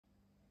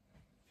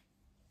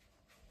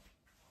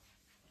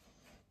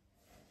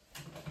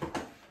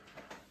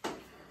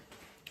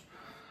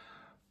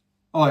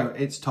Hello,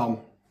 it's Tom,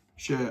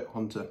 Shirt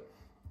Hunter.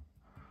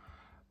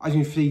 As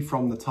you can see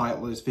from the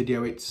title of this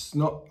video, it's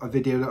not a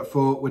video that I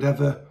thought would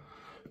ever,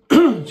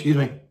 excuse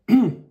me,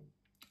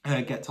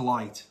 get to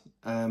light.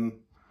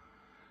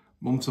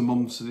 Months and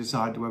months to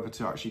decide whether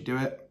to actually do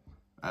it.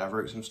 I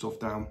wrote some stuff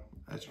down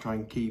to try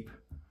and keep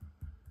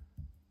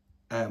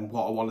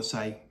what I want to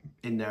say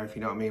in there, if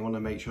you know what I mean. I want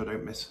to make sure I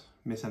don't miss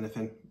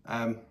anything.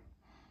 Yeah,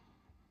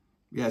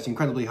 it's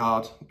incredibly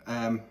hard.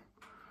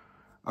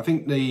 I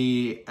think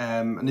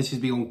and this is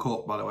being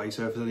uncut, by the way,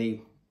 so if there's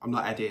any, I'm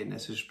not editing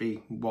this, it'll just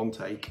be one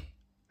take.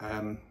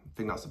 I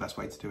think that's the best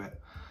way to do it.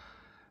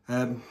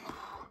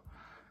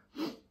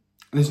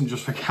 This isn't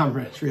just for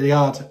camera, it's really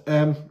hard.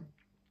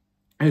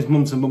 It's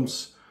months and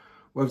months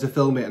whether to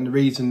film it, and the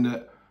reason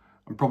that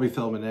I'm probably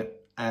filming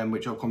it,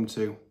 which I'll come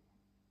to,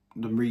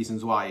 the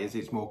reasons why, is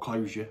it's more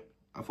closure.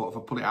 I thought if I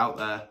put it out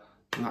there,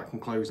 then that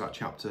can close that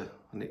chapter,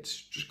 and it's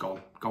just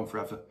gone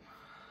forever.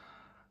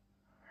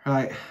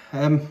 Right,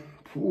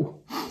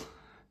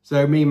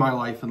 so me, my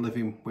life and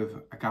living with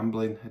a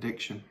gambling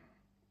addiction.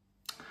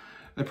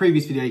 In the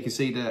previous video, you can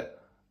see that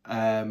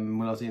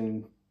when I was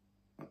in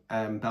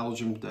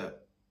Belgium,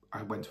 that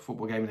I went to a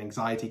football game and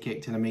anxiety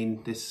kicked in. I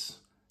mean,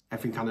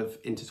 everything kind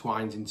of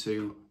intertwines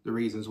into the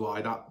reasons why,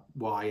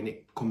 and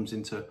it comes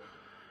into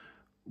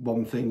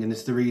one thing, and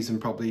it's the reason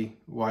probably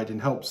why it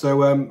didn't help.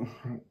 So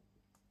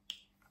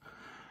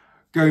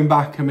going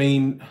back, I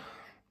mean,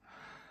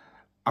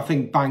 I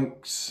think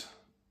banks,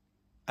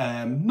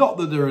 not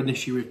that they're an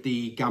issue with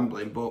the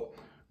gambling, but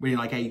when you're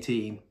like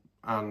 18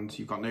 and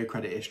you've got no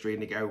credit history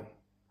and they go,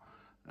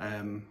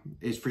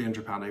 is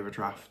 £300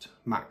 overdraft,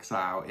 max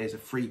out, is a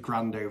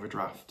 £3,000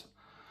 overdraft.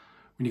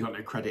 When you've got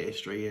no credit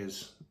history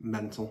is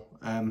mental.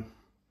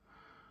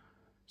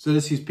 So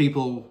this is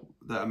people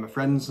that are my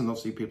friends, and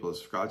obviously people that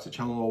subscribe to the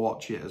channel or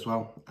watch it as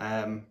well.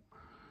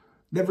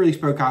 Never really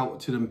spoke out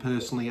to them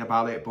personally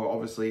about it, but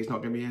obviously it's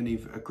not going to be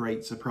a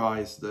great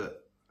surprise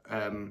that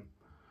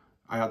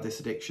I had this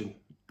addiction.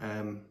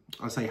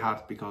 I say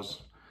had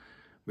because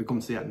we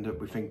come to the end that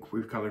we think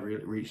we've kind of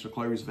reached the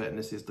close of it, and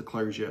this is the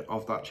closure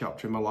of that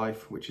chapter in my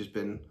life, which has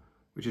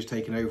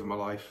taken over my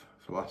life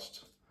for the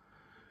last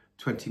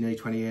nearly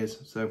 20 years,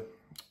 so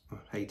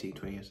 18,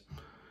 20 years.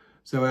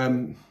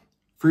 So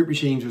Fruit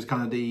Machines was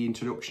kind of the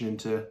introduction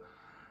into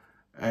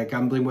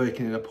gambling,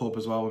 working in a pub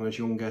as well when I was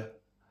younger,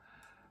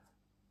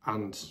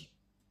 and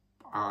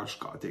I just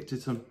got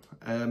addicted to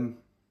them.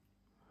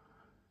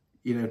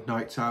 You know,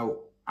 nights out,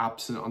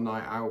 absent on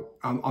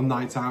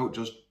nights out,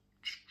 just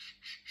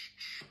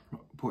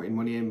putting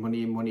money in,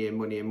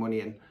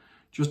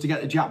 just to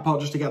get the jackpot,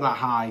 just to get that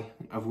high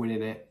of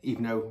winning it,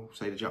 even though,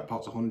 say, the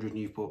jackpot's 100 and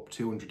you've put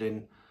 200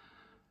 in,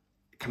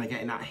 kind of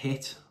getting that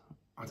hit,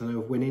 I don't know,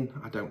 of winning,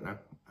 I don't know.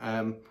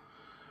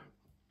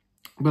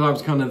 But that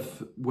was kind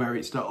of where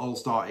it all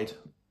started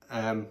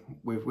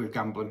with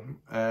gambling.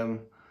 So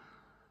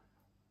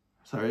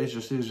it's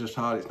just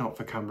hard. It's not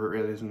for camera, it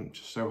really isn't,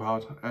 just so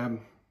hard.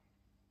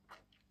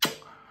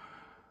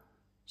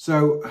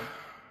 So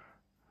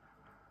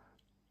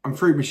on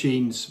Fruit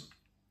Machines,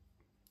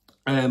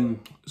 as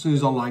soon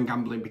as online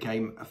gambling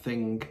became a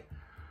thing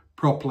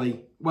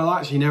properly, well,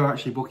 actually no,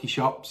 bookie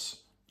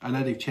shops, I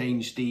know they've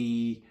changed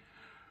the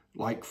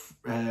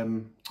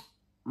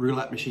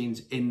roulette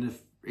machines in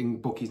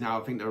bookies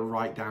now. I think they're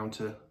right down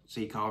to,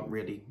 so you can't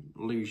really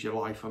lose your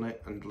life on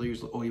it and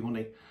lose all your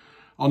money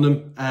on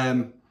them.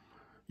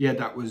 Yeah,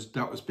 that was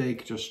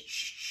big.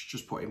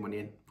 Just putting money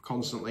in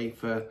constantly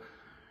for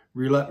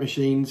roulette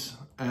machines.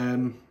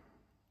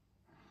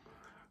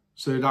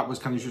 So that was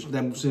kind of just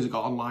then. As soon as I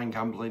got online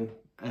gambling,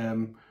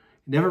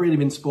 never really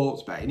been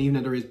sports betting, even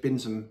though there has been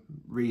some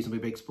reasonably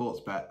big sports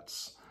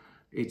bets.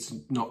 It's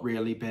not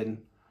really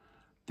been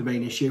the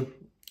main issue.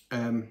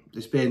 It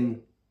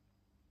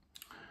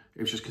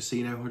was just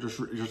casino. I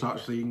just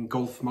actually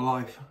engulfed my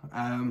life.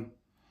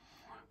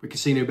 With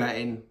casino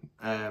betting,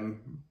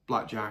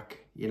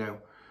 blackjack, you know.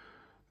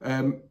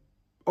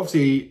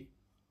 Obviously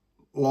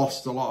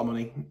lost a lot of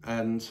money,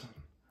 and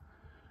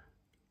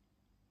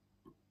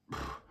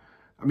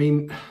I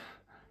mean,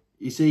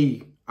 you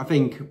see, I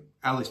think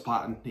Ellis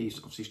Platten, he's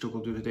obviously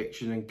struggled with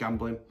addiction and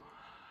gambling,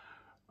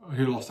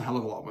 who lost a hell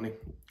of a lot of money.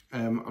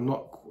 I'm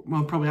not,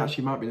 well, probably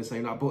actually might be the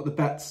same that, but the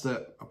bets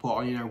that I put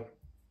on, you know,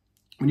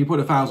 when you put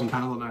 £1,000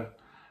 on a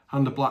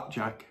hand of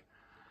blackjack,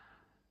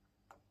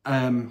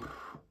 you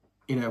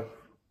know,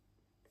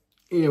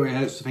 it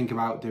hurts to think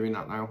about doing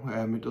that now.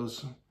 It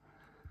does.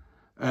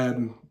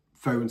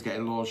 Phones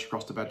getting launched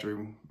across the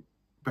bedroom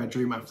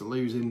after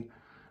losing.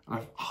 And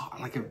I've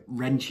like a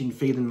wrenching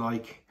feeling,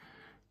 like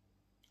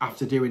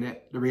after doing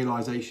it, the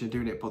realisation of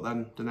doing it, but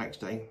then the next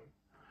day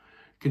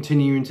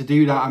continuing to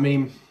do that. I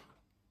mean,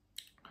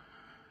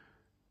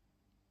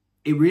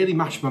 it really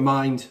mashed my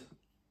mind.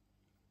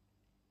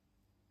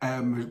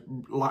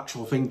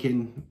 Lateral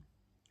thinking,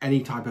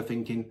 any type of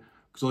thinking,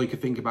 because all you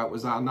could think about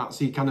was that, and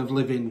that's you kind of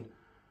living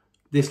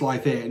this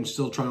life here and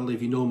still trying to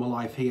live your normal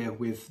life here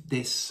with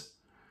this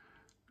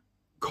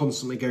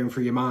constantly going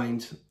through your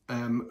mind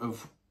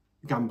of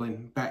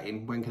gambling,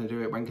 betting, when can I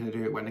do it, when can I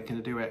do it, when can I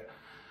do it.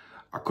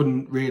 I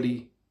couldn't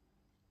really,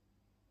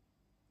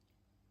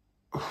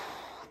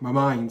 my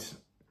mind,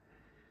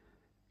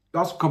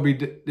 that's probably,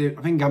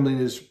 I think gambling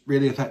has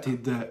really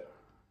affected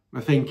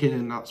my thinking,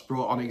 and that's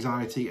brought on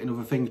anxiety and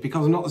other things,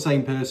 because I'm not the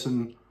same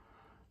person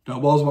that I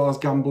was while I was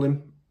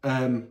gambling.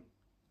 And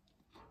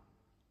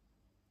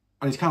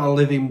it's kind of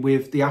living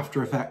with the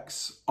after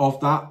effects of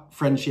that.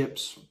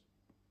 Friendships,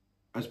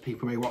 as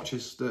people may watch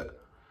this, that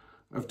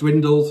have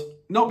dwindled.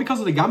 Not because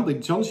of the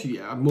gambling, to be honest with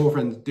you, I have more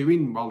friends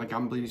doing while they're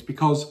gambling. It's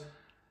because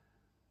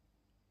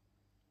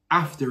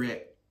after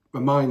it, my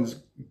mind's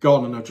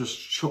gone and I've just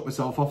shut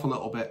myself off a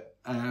little bit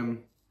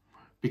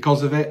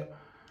because of it.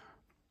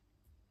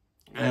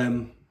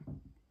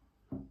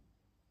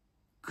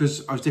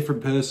 Because I was a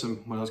different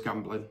person when I was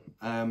gambling.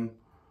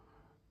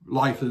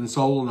 Life and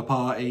soul on a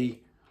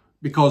party,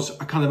 because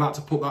I kind of had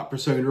to put that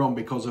persona on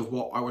because of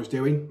what I was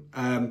doing.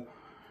 And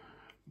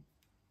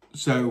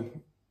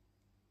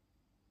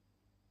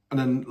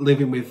then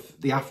living with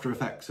the after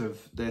effects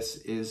of this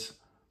is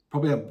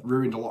probably I've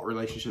ruined a lot of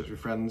relationships with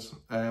friends,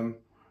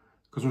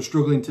 because I'm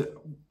struggling to,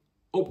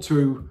 up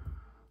to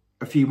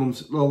a few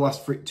months, the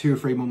last 2 or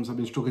 3 months, I've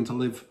been struggling to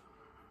live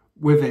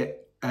with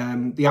it.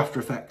 The after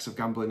effects of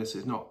gambling, this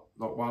is not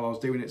while I was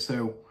doing it.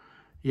 So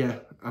yeah,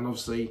 and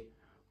obviously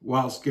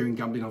whilst going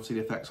gambling, obviously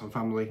the effects on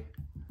family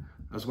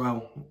as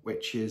well,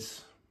 which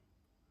is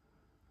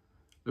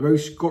the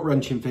most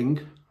gut-wrenching thing,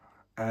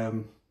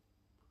 because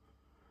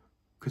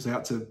they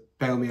had to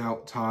bail me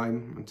out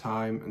time and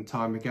time and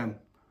time again.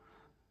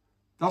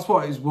 That's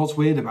what's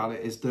weird about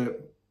it, is that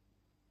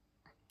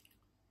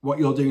what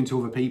you're doing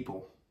to other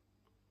people,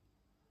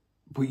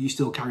 but you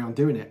still carry on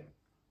doing it.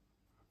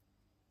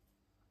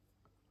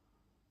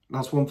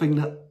 That's one thing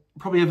that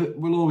probably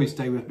will always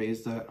stay with me,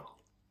 is that,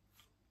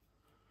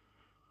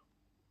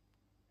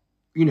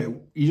 you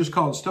know, you just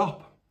can't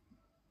stop.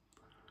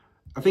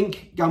 I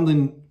think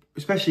gambling,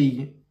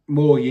 especially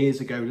more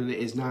years ago than it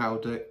is now,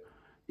 that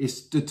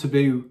it's the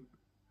taboo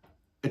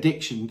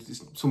addiction.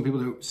 Some people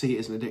don't see it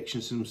as an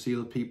addiction. Some see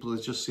other people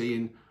as just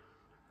seeing,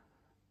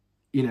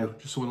 you know,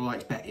 just someone who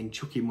likes betting,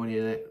 chucking money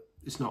in it.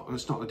 It's not an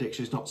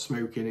addiction. It's not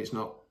smoking. It's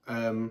not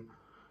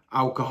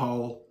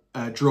alcohol,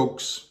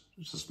 drugs.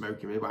 It's not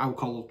smoking, but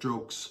alcohol,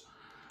 drugs.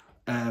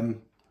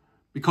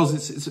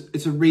 Because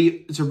it's a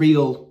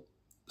real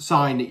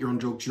sign that you're on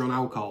drugs, you're on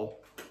alcohol.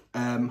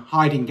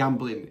 Hiding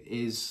gambling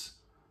is,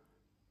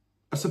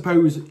 I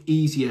suppose,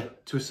 easier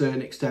to a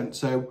certain extent.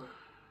 So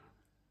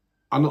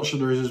I'm not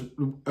sure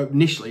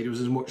initially there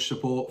was as much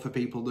support for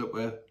people that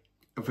were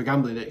for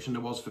gambling addiction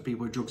there was for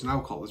people with drugs and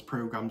alcohol. There's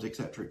programs,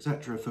 etc.,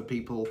 for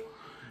people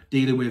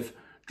dealing with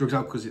drugs and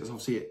alcohol, because it's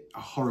obviously a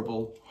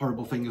horrible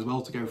thing as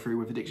well to go through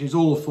with addiction. It's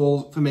all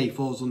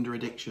falls under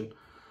addiction,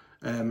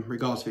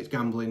 regardless if it's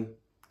gambling,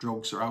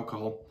 drugs or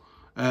alcohol.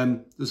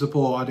 The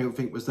support I don't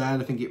think was there,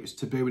 and I think it was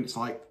taboo, and it's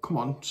like, come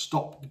on,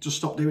 just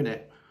stop doing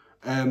it.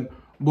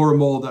 More and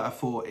more that I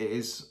thought it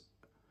is,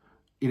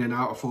 you know,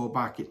 now I fall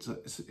back, it's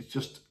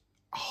just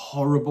a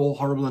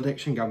horrible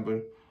addiction,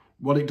 gambling.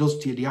 What it does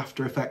to you, the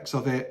after effects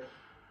of it,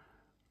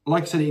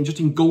 like I said, it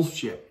just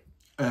engulfs you.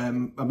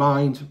 My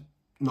mind,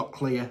 not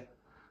clear.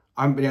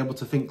 I haven't been able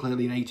to think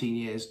clearly in 18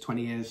 years,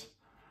 20 years,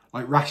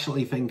 like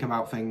rationally think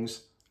about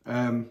things.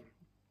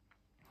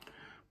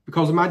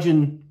 Because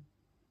imagine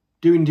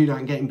doing that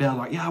and getting bailed,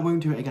 like, yeah, I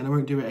won't do it again,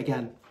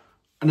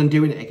 and then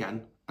doing it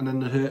again, and then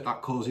the hurt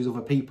that causes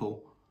other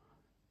people.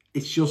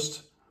 It's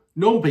just,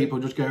 normal people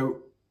just go,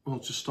 well,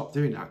 just stop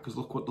doing that, because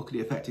look at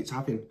the effect it's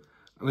having.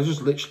 And I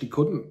just literally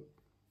couldn't.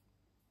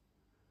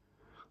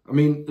 I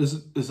mean,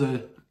 there's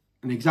an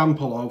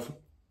example of,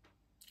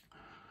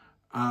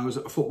 I was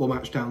at a football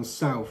match down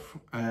south,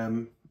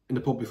 in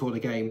the pub before the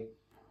game,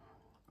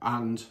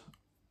 and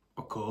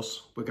of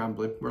course we're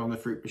gambling, we're on the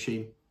fruit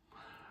machine,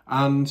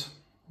 and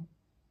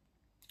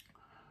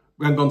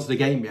we haven't gone to the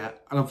game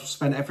yet, and I've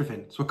spent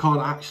everything, so I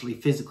can't actually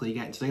physically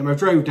get into the game. I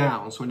drove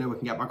down, so I know I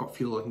can get back, got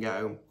fuel, I can get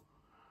home,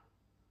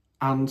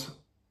 and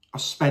I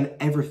spent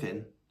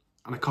everything,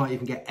 and I can't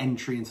even get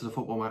entry into the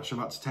football match. I've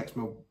had to text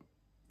my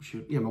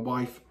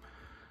wife,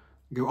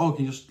 and go, oh,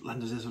 can you just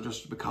lend us this, or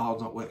just the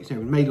card's not working? You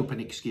know, made up an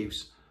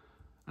excuse,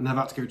 and I've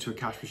had to go to a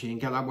cash machine and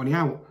get that money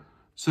out.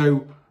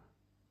 So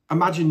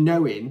imagine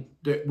knowing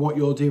that what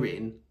you're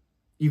doing,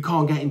 you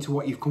can't get into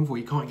what you've come for,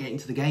 you can't get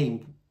into the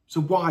game. So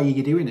why are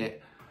you doing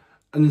it?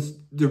 And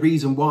the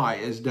reason why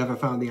is never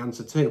found the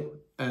answer to.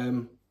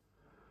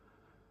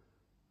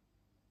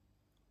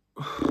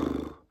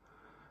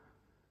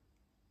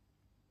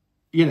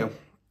 You know,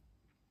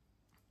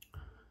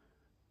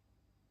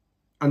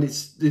 and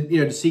it's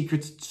the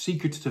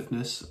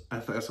secretiveness,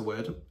 if that's a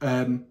word.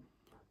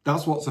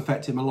 That's what's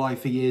affected my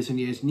life for years and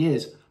years and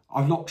years.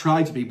 I've not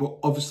tried to be, but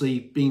obviously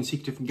being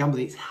secretive and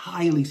gambling, it's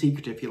highly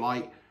secretive.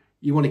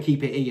 You want to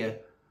keep it here,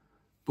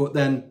 but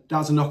then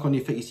that's a knock on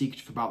you for you're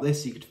secretive about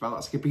this, secretive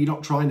about that, but you're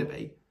not trying to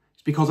be.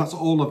 It's because that's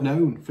all I've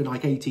known for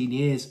like 18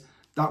 years.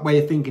 That way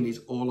of thinking is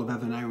all I've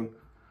ever known.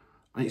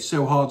 And it's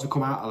so hard to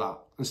come out of that.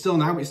 And still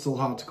now it's still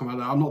hard to come out of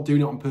that. I'm not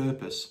doing it on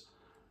purpose.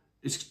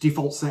 Its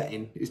default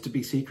setting is to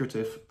be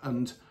secretive.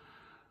 And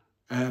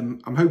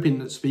I'm hoping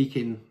that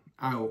speaking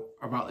out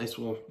about this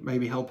will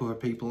maybe help other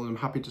people, and I'm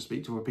happy to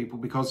speak to other people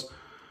because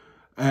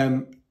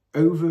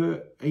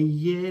over a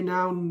year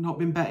now, not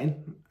been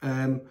betting.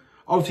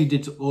 Obviously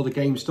did all the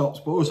game stops,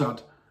 but also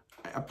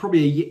had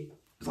probably a year.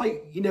 It's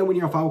like, you know, when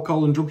you're off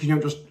alcohol and drugs, you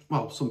don't just,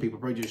 well, some people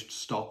probably just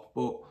stop,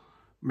 but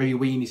maybe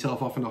wean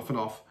yourself off and off and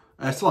off.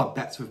 I still had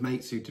bets with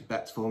mates who did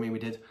bets for me. We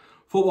did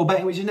football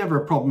betting, which is never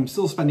a problem.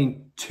 Still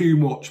spending too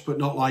much, but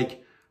not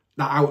like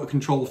that out of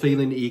control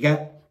feeling that you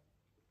get.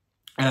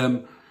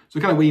 So I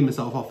kind of weaned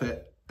myself off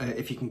it,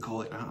 if you can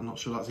call it that. I'm not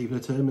sure that's even a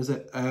term, is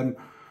it? But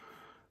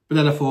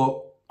then I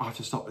thought, I have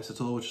to stop this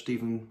at all. Just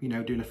even, you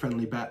know, doing a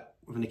friendly bet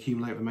with an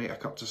accumulator with a mate, I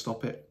got to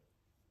stop it.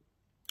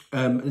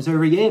 And it's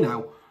over a year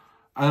now.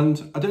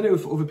 And I don't know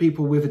if other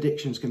people with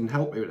addictions can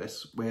help me with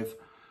this, with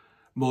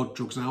more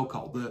drugs and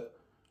alcohol, that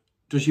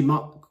does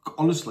you,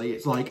 honestly,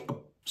 it's like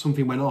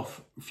something went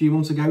off a few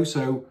months ago.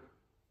 So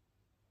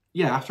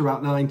yeah, after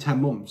about 9-10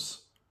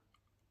 months,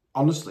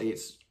 honestly,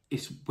 it's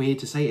weird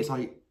to say. It's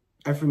like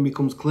everything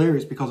becomes clear.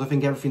 It's because I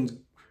think everything's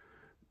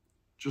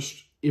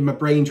just in my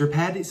brain's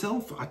repaired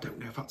itself. I don't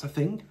know if that's a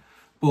thing,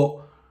 but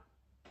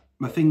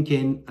my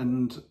thinking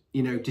and,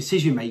 you know,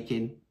 decision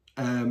making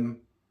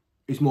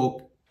is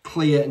more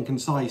clear and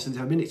concise. And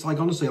I mean, it's like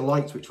honestly a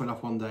light switch went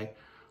off one day,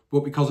 but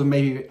because of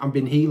maybe I've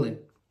been healing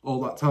all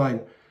that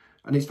time,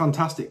 and it's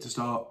fantastic to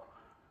start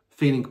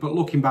feeling. But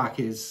looking back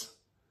is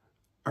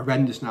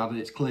horrendous now that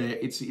it's clear.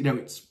 It's, you know,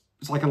 it's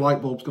like a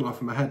light bulb's gone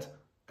off in my head.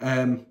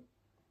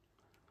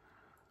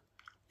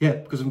 Yeah,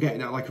 because I'm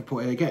getting out, like I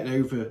put here, getting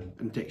over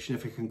an addiction,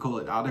 if I can call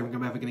it that. I don't think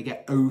I'm ever going to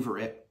get over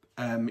it.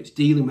 It's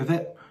dealing with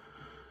it.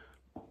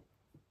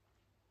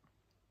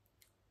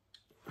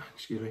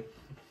 Excuse me.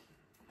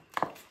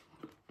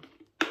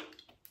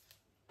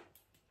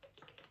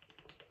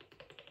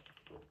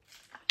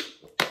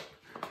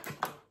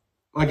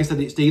 Like I said,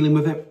 it's dealing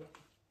with it.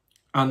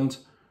 And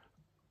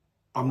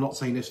I'm not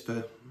saying this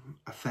for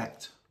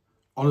effect.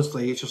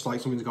 Honestly, it's just like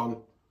something's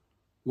gone,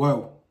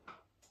 whoa.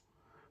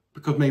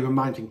 Because maybe my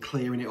mind's been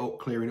clearing it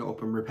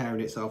up and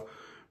repairing itself.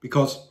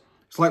 Because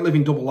it's like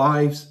living double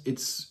lives.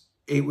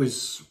 It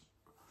was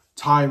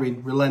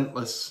tiring,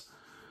 relentless,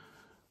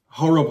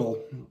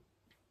 horrible.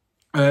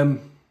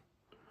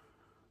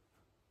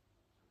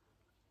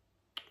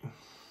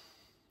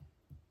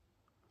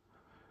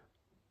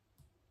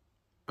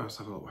 Let's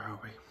have a look, where are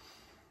we?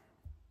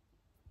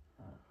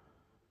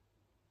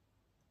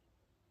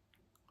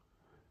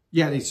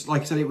 Yeah, it's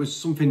like I said, it was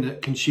something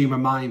that consumed my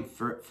mind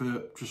for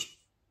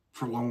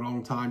a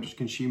long time, just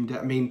consumed it.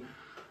 I mean,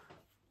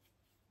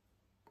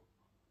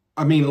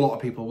 a lot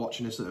of people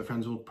watching this that are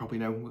friends will probably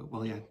know,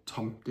 well, yeah,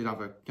 Tom did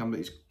have a gambler.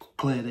 It's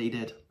clear that he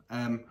did.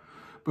 But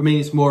I mean,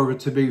 it's more of a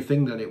taboo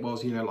thing than it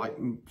was, you know, like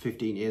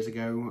 15 years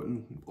ago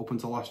and up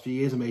until the last few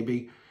years. And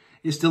maybe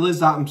it still is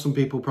that. And some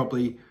people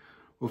probably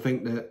will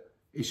think that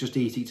it's just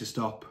easy to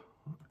stop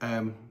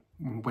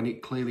when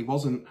it clearly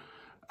wasn't.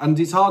 And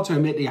it's hard to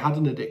admit that you had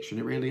an addiction.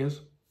 It really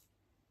is.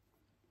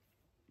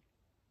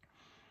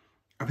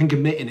 I think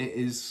admitting it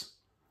is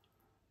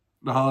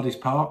the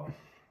hardest part.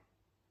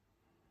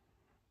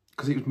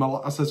 Because it was my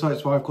life.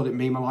 That's why I've called it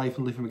Me, My Life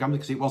and Living with Gambling,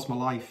 because it was my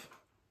life.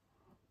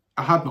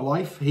 I had my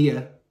life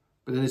here,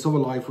 but then this other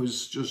life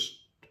was just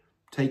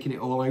taking it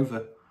all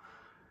over.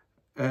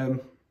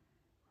 And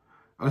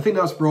I think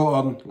that's brought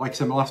on, like I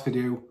said in my last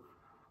video,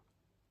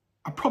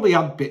 I probably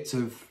had bits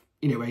of,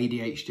 you know,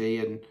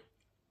 ADHD and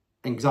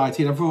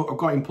anxiety, and I've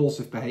got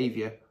impulsive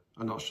behaviour.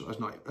 I'm not sure,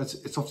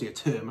 it's obviously a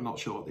term, I'm not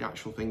sure what the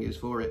actual thing is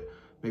for it.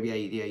 Maybe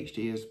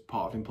ADHD is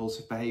part of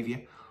impulsive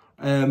behaviour.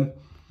 But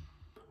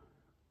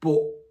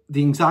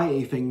the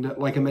anxiety thing that,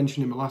 like I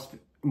mentioned in my last,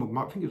 well,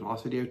 I think it was my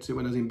last video too,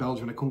 when I was in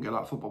Belgium and I couldn't get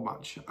that football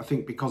match. I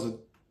think because of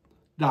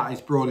that,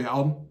 it's brought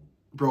on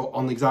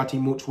the anxiety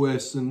much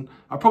worse than,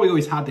 I probably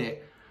always had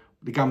it.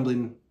 The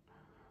gambling,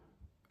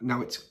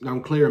 now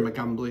I'm clear on my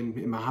gambling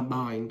in my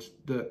mind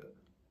that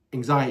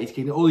anxiety is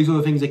kicking in, all these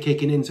other things are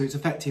kicking in, so it's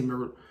affecting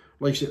my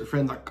relationship with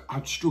friends. Like,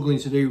 I'm struggling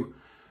to do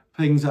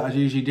things that I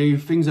usually do,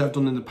 things that I've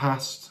done in the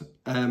past.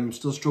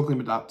 Still struggling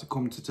with that, to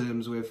come to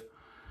terms with,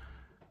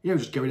 you know,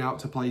 just going out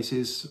to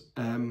places,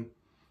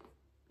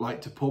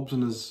 like to pubs,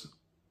 and there's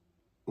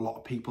a lot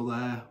of people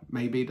there.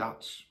 Maybe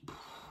that's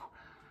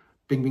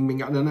bing, bing,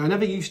 bing. And I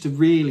never used to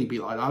really be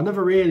like that. I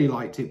never really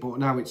liked it, but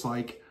now it's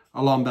like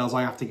alarm bells.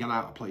 I have to get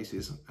out of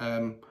places.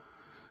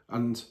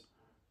 And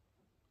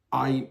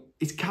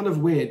it's kind of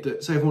weird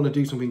that, say if I want to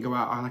do something, go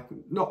out, I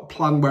not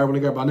plan where I want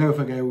to go, but I know if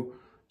I go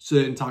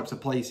certain types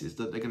of places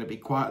that they're going to be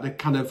quiet. I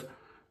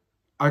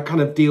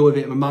kind of deal with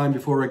it in my mind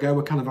before I go.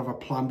 I kind of have a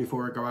plan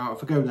before I go out.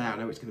 If I go there, I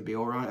know it's going to be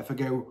all right. If I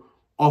go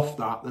off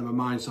that, then my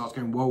mind starts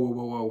going, whoa,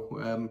 whoa, whoa,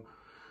 whoa.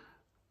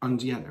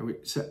 And yeah,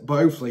 but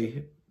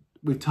hopefully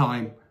with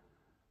time,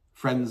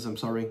 friends, I'm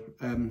sorry,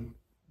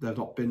 they've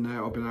not been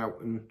there or been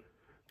out and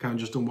kind of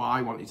just done what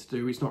I wanted to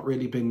do. It's not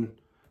really been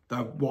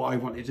what I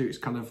wanted to do. It's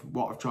kind of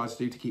what I've tried to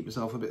do to keep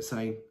myself a bit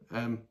sane.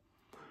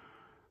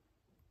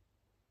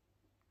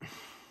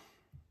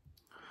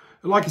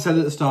 Like I said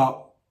at the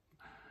start,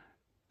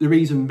 the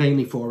reason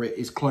mainly for it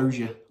is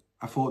closure.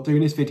 I thought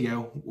doing this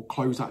video will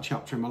close that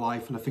chapter in my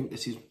life, and I think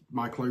this is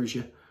my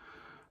closure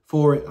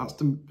for it.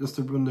 That's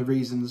one of the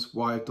reasons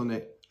why I've done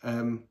it,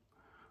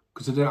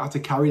 because I don't have to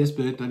carry this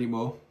burden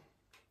anymore.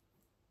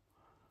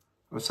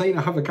 I was saying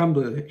I have a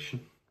gambling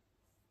addiction.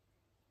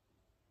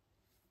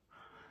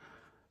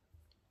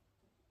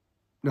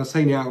 Now,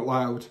 saying it out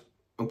loud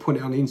and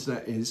putting it on the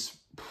internet is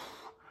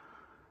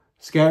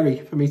scary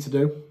for me to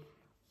do.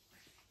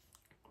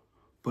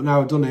 But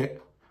now I've done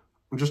it,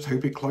 I just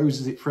hope it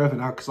closes it forever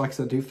now, because like I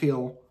said, I do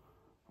feel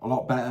a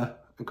lot better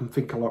and can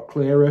think a lot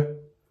clearer.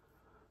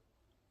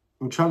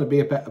 I'm trying to be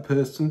a better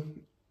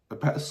person, a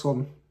better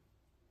son,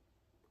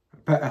 a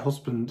better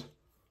husband,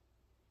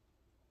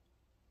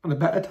 and a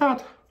better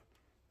dad.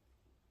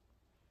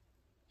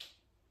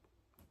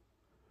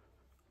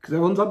 Because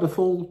everyone's had the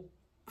full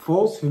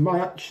force of my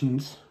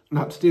actions and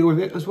had to deal with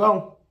it as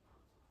well.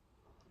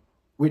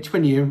 Which,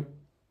 when you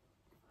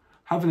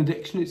have an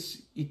addiction,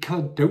 you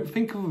kind of don't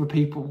think of other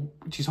people,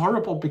 which is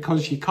horrible,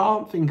 because you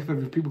can't think of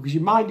other people because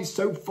your mind is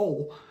so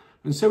full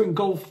and so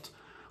engulfed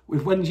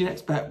with when's your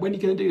next bet, when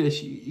you're going to do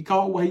this. You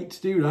can't wait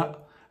to do that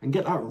and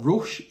get that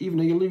rush, even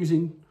though you're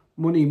losing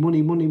money, you're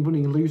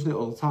losing it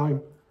all the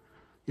time.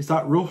 It's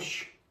that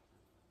rush,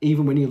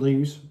 even when you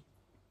lose.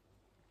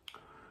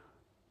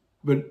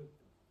 But,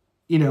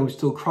 you know,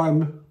 still cry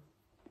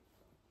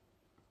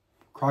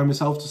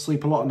myself to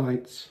sleep a lot of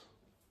nights.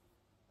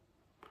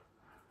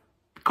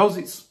 Because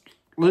it's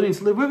learning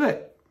to live with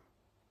it.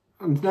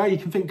 And now you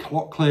can think a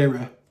lot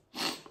clearer.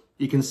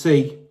 You can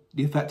see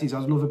the effect it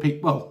has on other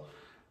people. Well,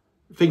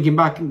 thinking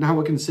back, now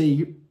I can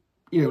see,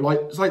 you know, like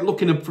it's like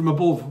looking up from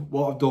above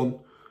what I've done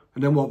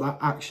and then what that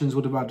actions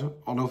would have had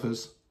on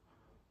others.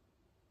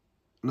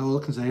 And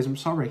all I can say is I'm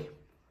sorry.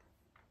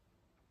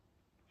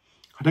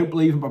 I don't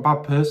believe I'm a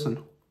bad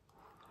person,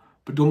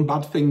 but done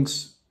bad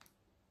things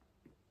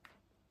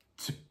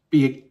to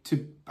be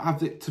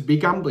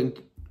gambling,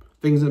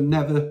 things I'm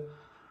never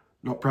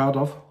not proud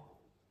of,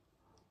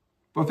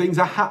 but things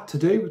I had to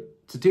do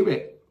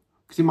it.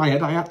 Because in my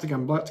head, I had to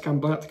gamble, I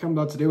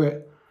had to do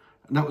it.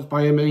 And that was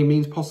by any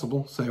means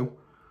possible. So,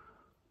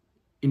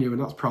 you know, and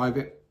that's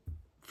private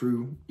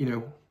through, you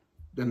know,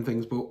 them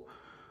things. But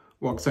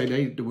what I could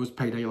say, there was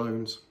payday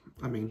loans.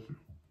 I mean,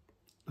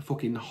 the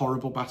fucking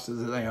horrible bastards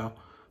that they are.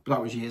 But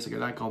that was years ago,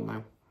 they're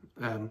gone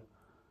now.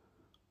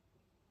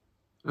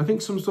 I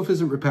think some stuff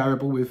isn't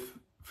repairable with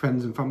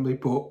friends and family,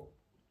 but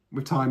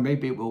with time,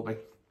 maybe it will be.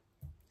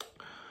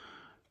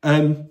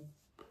 When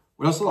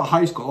I was still at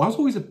high school, I was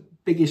always a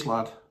biggish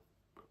lad.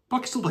 But I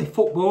could still play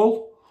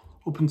football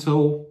up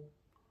until,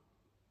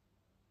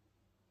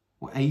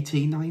 what,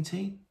 18,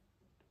 19?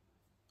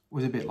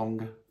 Was a bit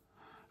longer.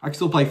 I could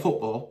still play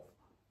football.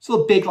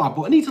 Still a big lad,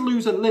 but I need to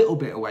lose a little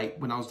bit of weight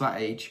when I was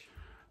that age.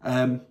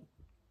 But,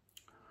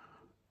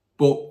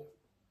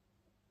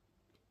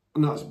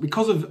 and that's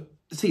because of,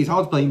 see, it's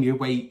hard to blame your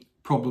weight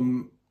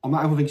problem on that.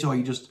 Everyone thinks, oh,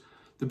 you just,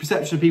 the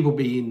perception of people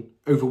being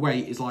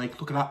overweight is like,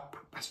 look at that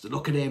bastard,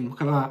 look at him,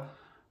 look at that,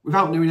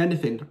 without knowing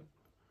anything.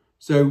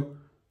 So,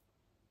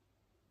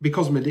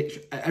 because of my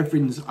addiction,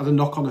 everything's had a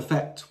knock-on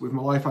effect with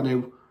my life. I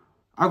know,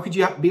 how could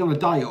you be on a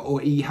diet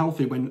or eat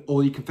healthy when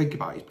all you can think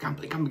about is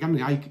gambling?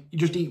 You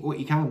just eat what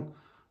you can.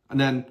 And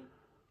then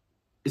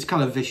it's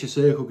kind of a vicious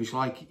circle, because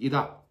like, you're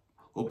that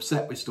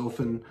upset with stuff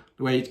and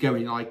the way it's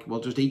going, like, well,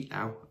 just eat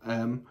now.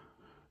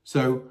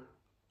 So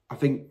I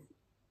think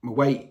my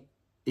weight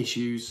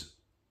issues,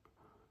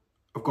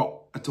 I've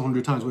got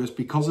 100 times worse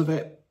because of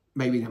it.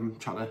 Maybe I'm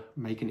trying to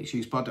make an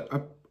excuse, but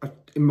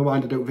in my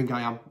mind, I don't think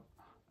I am.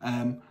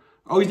 I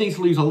always need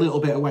to lose a little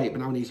bit of weight, but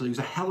now I need to lose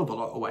a hell of a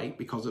lot of weight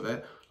because of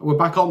it. And we're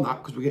back on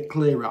that because we get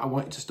clearer. I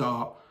wanted to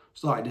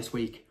started this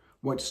week.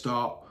 I wanted to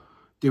start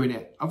doing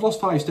it. I've lost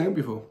 5 stone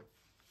before,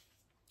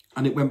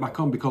 and it went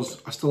back on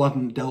because I still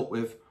hadn't dealt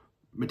with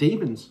my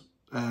demons.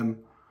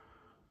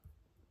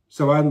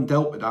 So I hadn't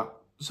dealt with that.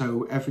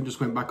 So everything just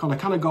went back on. I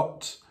kind of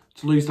got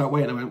to lose that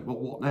weight and I went, well,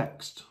 what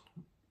next?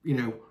 You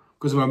know,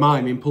 because of my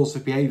mind, my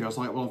impulsive behaviour, I was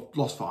like, well, I've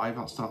lost 5,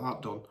 that's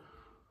that done.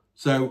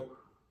 So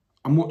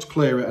I'm much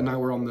clearer, and now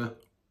we're on the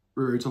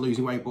road to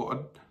losing weight.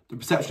 But the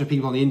perception of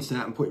people on the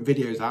internet and putting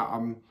videos out,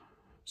 I'm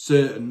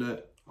certain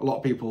that a lot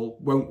of people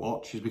won't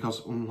watch is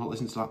because I'm not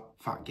listening to that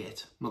fat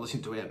git. I'm not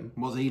listening to him.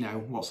 What does he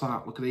know? What's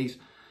that? Look at these.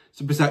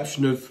 It's a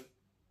perception of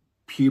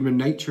human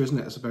nature, isn't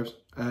it, I suppose?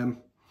 And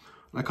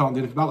I can't do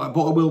anything about that.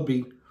 But I will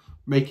be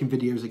making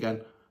videos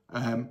again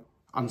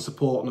and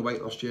supporting the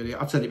weight loss journey.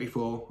 I've said it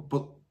before,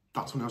 but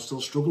that's when I was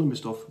still struggling with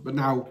stuff. But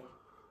now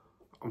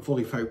I'm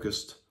fully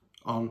focused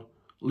on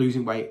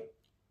losing weight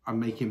and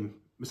making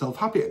myself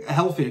happier,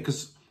 healthier,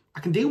 because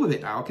I can deal with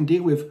it now. I can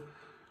deal with,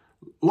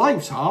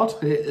 life's hard.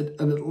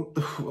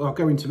 I'll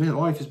go into it.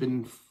 Life has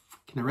been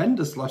fucking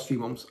horrendous the last few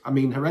months. I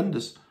mean,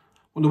 horrendous.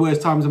 One of the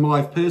worst times in my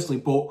life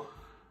personally, but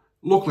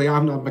luckily I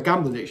haven't had my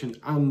gambling addiction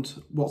and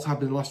what's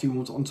happened in the last few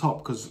months on top,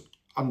 because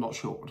I'm not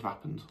sure what would have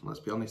happened, let's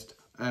be honest.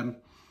 And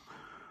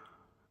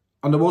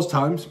there was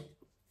times,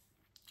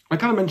 I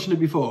kind of mentioned it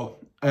before.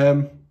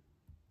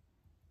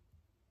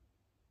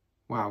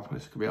 Wow,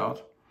 this could be hard.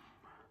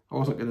 I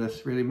wasn't going to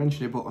really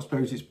mention it, but I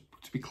suppose it's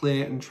to be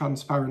clear and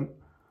transparent.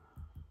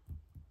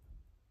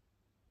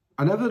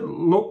 I never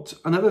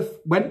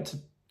went to,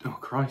 oh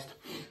Christ.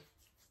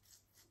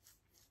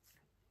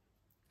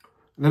 I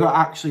never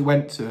actually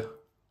went to,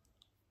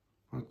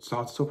 I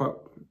started to talk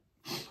about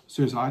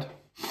suicide.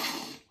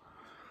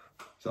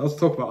 So let's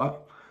talk about that.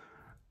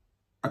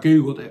 I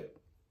Googled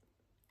it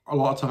a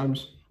lot of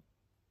times.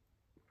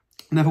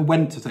 Never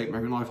went to take my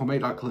own life. I'll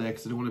make that clear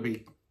because I don't want to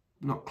be,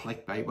 not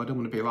clickbait, but I don't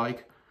want to be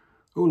like,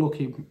 oh look,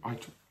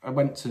 I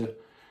went to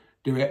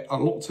do it. I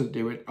looked to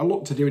do it. I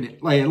looked to doing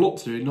it. Like I looked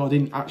to do it. No, I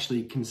didn't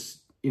actually,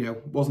 you know,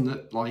 wasn't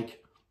it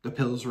like the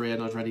pills were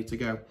in, I was ready to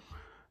go.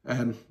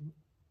 But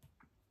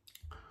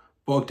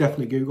I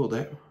definitely Googled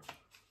it.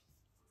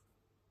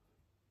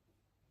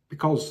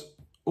 Because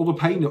all the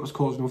pain that was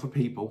causing other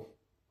people,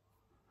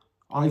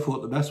 I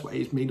thought the best way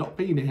is me not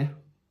being here.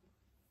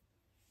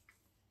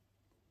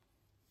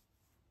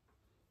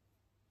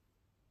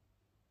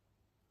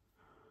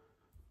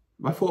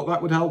 I thought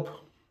that would help.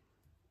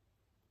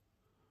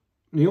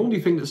 And the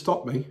only thing that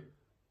stopped me,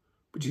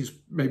 which is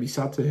maybe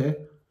sad to hear,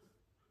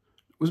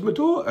 was my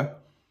daughter.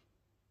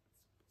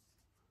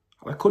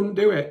 I couldn't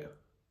do it.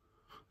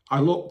 I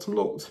looked and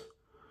looked,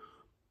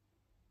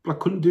 but I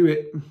couldn't do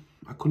it.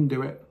 I couldn't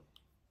do it.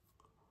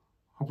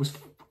 I was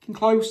fucking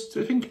close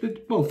to thinking,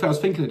 well, I was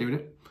thinking of doing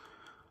it.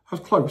 I was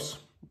close.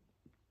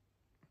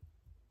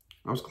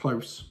 I was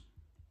close.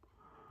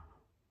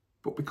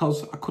 But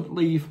because I couldn't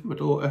leave my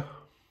daughter,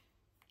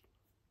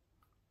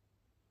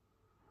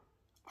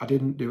 I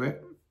didn't do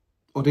it.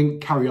 I didn't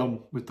carry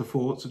on with the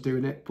thoughts of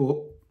doing it, but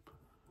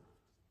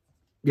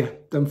yeah,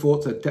 them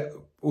thoughts, I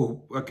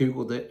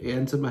Googled it, it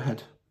entered my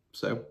head,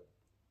 so,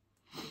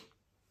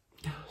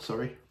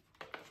 sorry.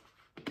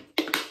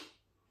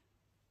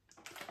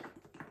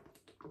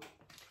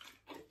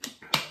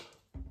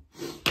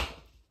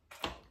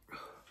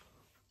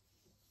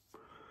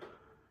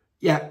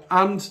 Yeah,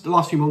 and the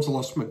last few months I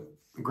lost my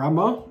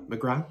grandma, my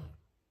gran,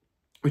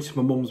 which is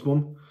my mum's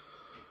mum.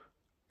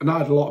 And I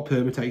had a lot of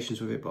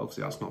permutations with it, but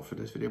obviously that's not for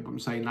this video. But I'm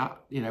saying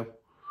that, you know,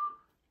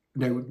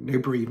 no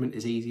bereavement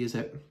is easy, is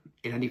it?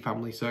 In any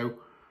family. So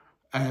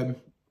I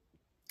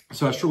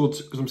struggled,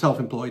 because I'm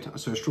self-employed,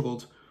 so I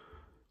struggled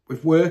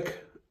with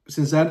work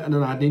since then. And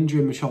then I had an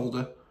injury in my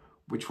shoulder,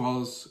 which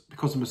was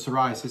because of my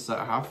psoriasis that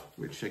I have,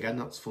 which again,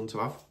 that's fun to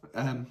have.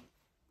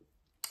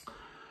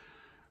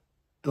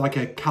 Like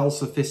a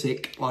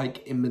calcific,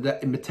 like in my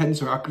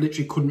tensor, I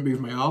literally couldn't move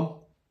my arm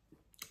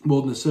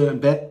more than a certain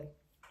bit.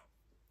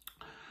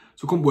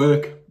 So I couldn't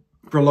work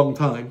for a long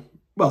time.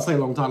 Well, I say a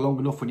long time, long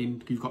enough when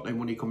you've got no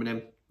money coming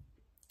in.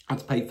 I had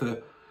to pay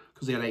for,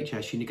 because the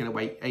NHS, you're going to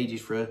wait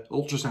ages for an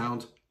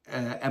ultrasound,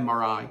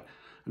 MRI,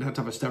 and I had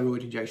to have a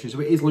steroid injection. So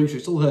it is loose, it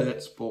still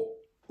hurts, but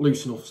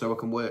loose enough so I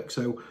can work.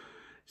 So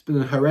it's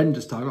been a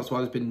horrendous time. That's why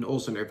there's been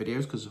also no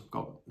videos, because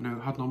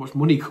I've had not much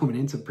money coming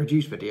in to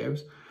produce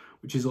videos,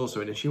 which is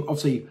also an issue.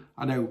 Obviously,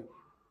 I know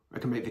I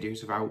can make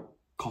videos without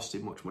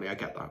costing much money, I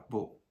get that,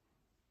 but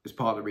it's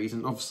part of the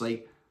reason.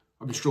 Obviously,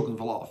 I've been struggling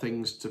with a lot of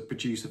things to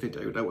produce a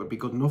video that would be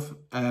good enough.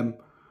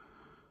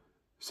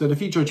 So the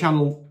future of the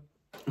channel,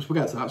 as we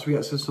get to that, so we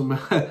get to some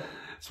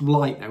some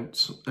light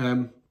notes.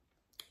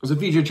 As a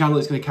future of the channel,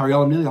 it's going to carry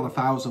on. I'm nearly on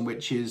 1,000,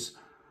 which is,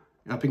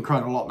 I've been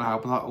crying a lot now,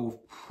 but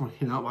that'll,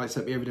 you know, that might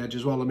set me over the edge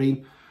as well. I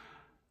mean,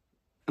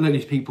 and then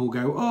these people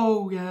go,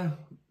 oh yeah,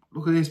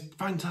 look at this,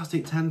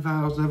 fantastic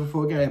 10,000, never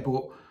thought I'd get it.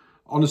 But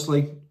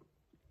honestly,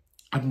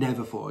 I'd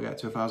never thought I'd get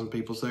to 1,000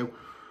 people. So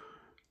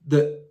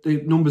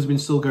the numbers have been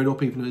still going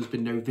up, even though there's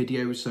been no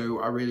videos.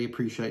 So I really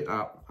appreciate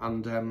that.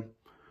 And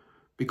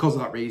because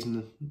of that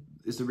reason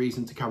is the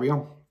reason to carry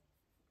on.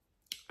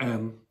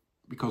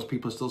 Because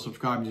people are still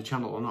subscribing to the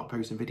channel and not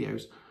posting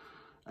videos.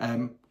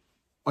 Like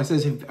I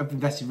said, I've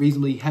invested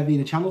reasonably heavy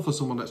in the channel for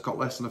someone that's got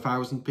less than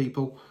 1,000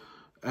 people.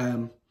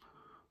 And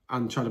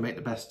trying to make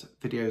the best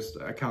videos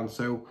that I can.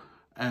 So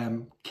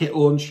kit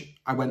launch,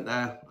 I went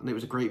there and it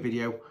was a great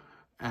video.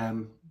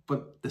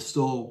 But the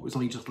store was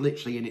only just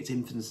literally in its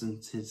infancy,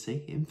 it's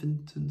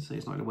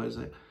not the word, is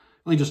it?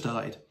 Only just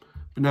started.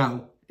 But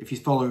now, if you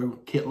follow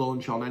Kit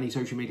Launch on any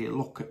social media,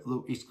 look,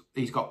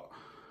 he's got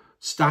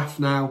staff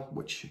now,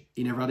 which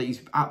he never had.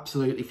 He's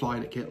absolutely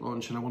flying at Kit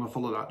Launch, and I want to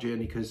follow that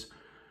journey because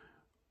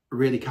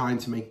really kind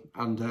to me,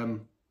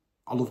 and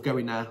I love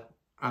going there,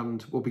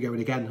 and we'll be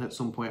going again at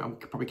some point. I'm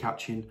probably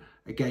catching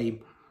a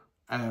game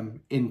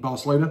in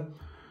Barcelona.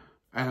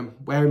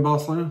 Where in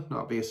Barcelona?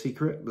 That'll be a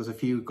secret. There's a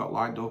few got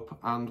lined up,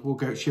 and we'll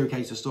go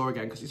showcase the store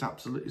again because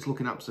it's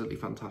looking absolutely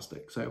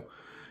fantastic. So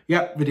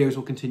yeah, videos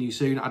will continue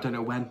soon. I don't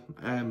know when.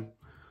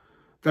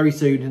 Very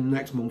soon, in the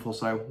next month or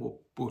so,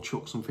 we'll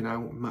chuck something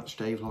out, match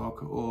day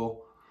vlog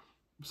or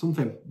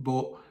something.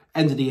 But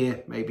end of the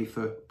year, maybe,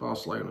 for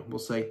Barcelona. We'll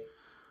see.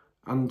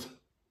 And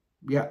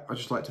yeah, I'd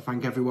just like to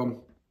thank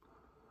everyone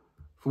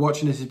for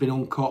watching. This has been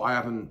uncut. I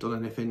haven't done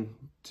anything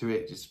to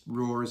it. It's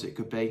raw as it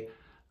could be.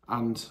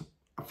 And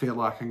I feel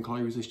like I can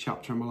close this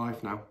chapter in my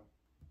life now.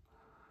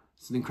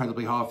 It's an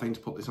incredibly hard thing to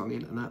put this on the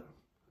internet.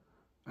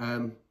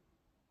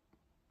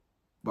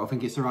 But I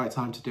think it's the right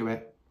time to do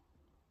it.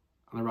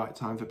 And the right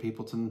time for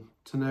people to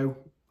know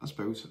I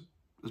suppose,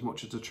 as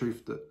much as the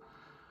truth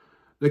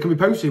that can be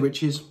posted,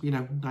 which is, you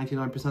know,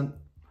 99%,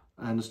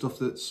 and the stuff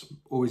that's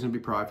always going to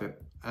be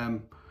private.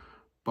 But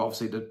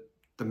obviously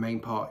the main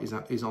part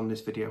is on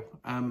this video.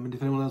 And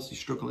if anyone else is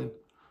struggling,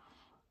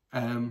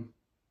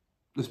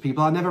 there's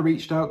people, I never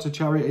reached out to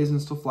charities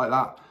and stuff like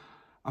that.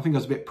 I think I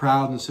was a bit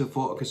proud and still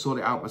thought I could sort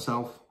it out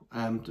myself.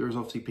 There's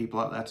obviously people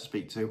out there to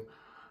speak to.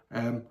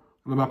 And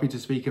I'm happy to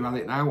speak about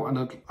it now, and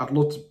I'd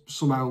love to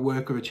somehow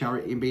work with a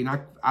charity and be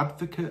an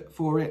advocate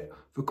for it,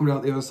 for coming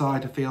out the other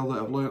side. I feel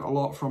that I've learned a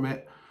lot from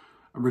it,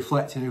 and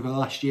reflecting over the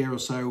last year or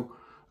so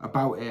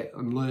about it,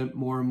 and learned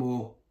more and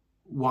more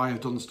why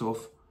I've done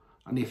stuff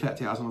and the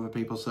effect it has on other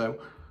people. So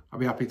I'll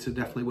be happy to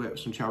definitely work with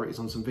some charities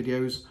on some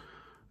videos,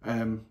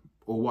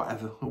 or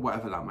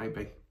whatever that may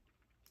be.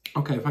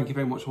 Okay, thank you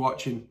very much for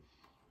watching,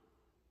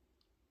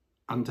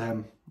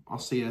 and I'll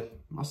see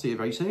you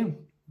very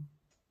soon.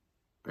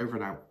 Over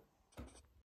and out.